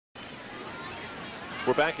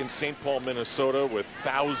We're back in St. Paul, Minnesota, with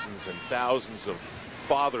thousands and thousands of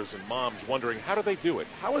fathers and moms wondering, how do they do it?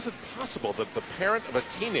 How is it possible that the parent of a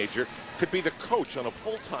teenager could be the coach on a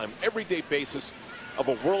full-time, everyday basis of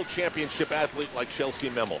a world championship athlete like Chellsie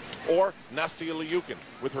Memmel, or Nastia Liukin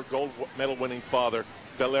with her gold medal winning father,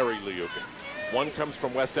 Chellsie Liukin? One comes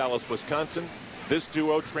from West Allis, Wisconsin. This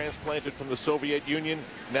duo transplanted from the Soviet Union,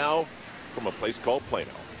 now from a place called Plano.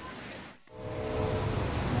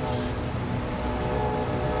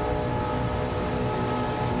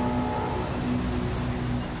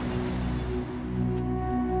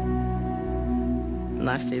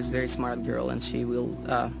 Nastia is a very smart girl, and she will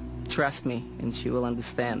trust me, and she will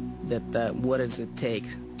understand that what does it take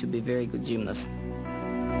to be a very good gymnast.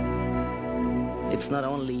 It's not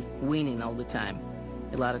only winning all the time.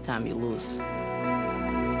 A lot of time you lose.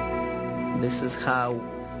 This is how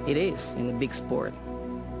it is in a big sport.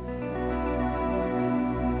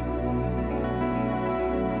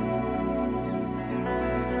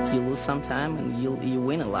 You lose sometime and you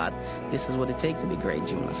win a lot. This is what it takes to be a great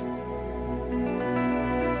gymnast.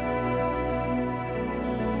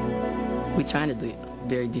 We're trying to do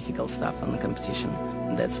very difficult stuff on the competition.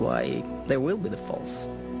 That's why there will be the falls,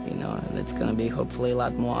 you know, and it's going to be hopefully a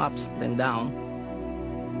lot more ups than down.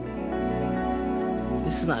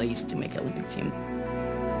 This is not easy to make an Olympic team.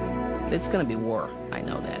 It's going to be war, I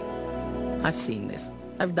know that. I've seen this.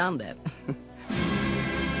 I've done that.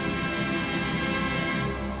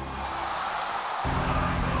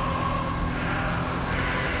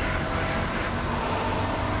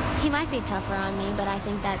 He might be tougher on me, but I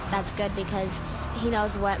think that's good because he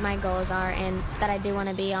knows what my goals are and that I do want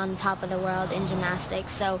to be on top of the world in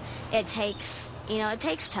gymnastics. So it takes, it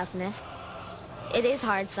takes toughness. It is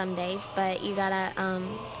hard some days, but you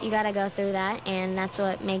gotta go through that, and that's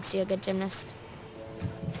what makes you a good gymnast.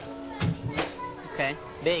 Okay,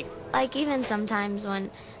 big. Like even sometimes when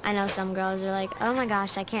I know some girls are like, oh my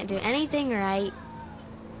gosh, I can't do anything right.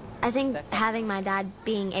 I think having my dad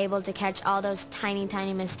being able to catch all those tiny,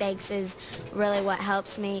 tiny mistakes is really what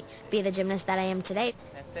helps me be the gymnast that I am today.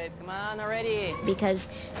 That's it, come on already. Because,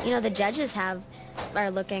 the judges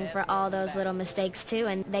are looking for all those little mistakes too,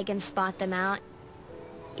 and they can spot them out.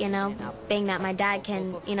 Being that my dad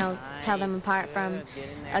can, tell them apart from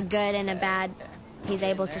a good and a bad, he's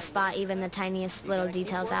able to spot even the tiniest little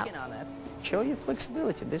details out. Show your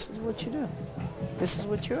flexibility. This is what you do. This is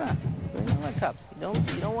what you are. Look up. You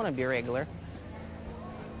don't want to be regular.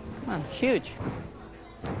 Come on, huge.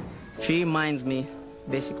 She reminds me,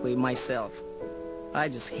 basically, myself. I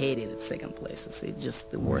just hated at second places. It's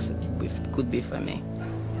just the worst it could be for me.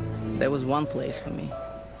 There was one place for me.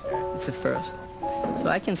 It's a first. So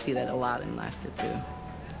I can see that a lot in Nastia too.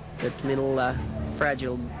 That little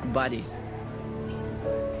fragile body.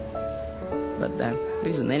 But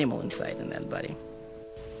there's an animal inside in that body.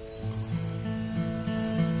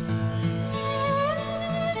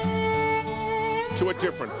 To a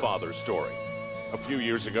different father's story. A few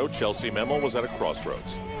years ago, Chellsie Memmel was at a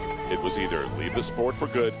crossroads. It was either leave the sport for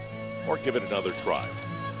good or give it another try.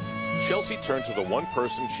 Chellsie turned to the one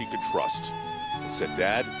person she could trust and said,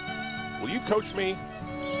 Dad, will you coach me?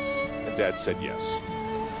 And Dad said yes.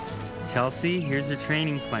 Chellsie, here's your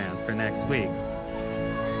training plan for next week.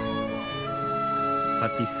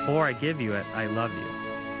 But before I give you it, I love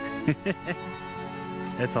you.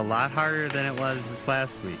 It's a lot harder than it was this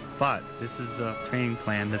last week, but this is a training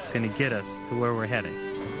plan that's going to get us to where we're heading.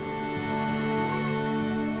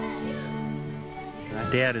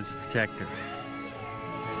 Dad is a protector.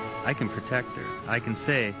 I can protect her. I can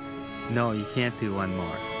say, no, you can't do one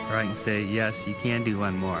more. Or I can say, yes, you can do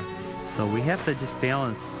one more. So we have to just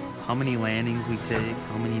balance how many landings we take,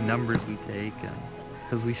 how many numbers we take,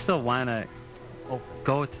 because we still want to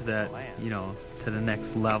go to that, to the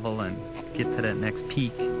next level and get to that next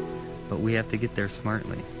peak, but we have to get there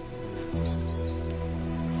smartly.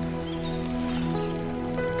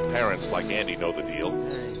 Parents like Andy know the deal.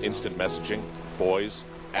 Instant messaging, boys,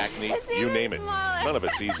 acne, you name it. None of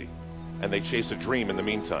it's easy. And they chase a dream in the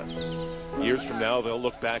meantime. Years from now, they'll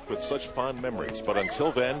look back with such fond memories. But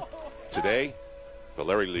until then, today,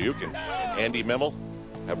 Chellsie Liukin and Andy Memmel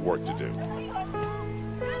have work to do.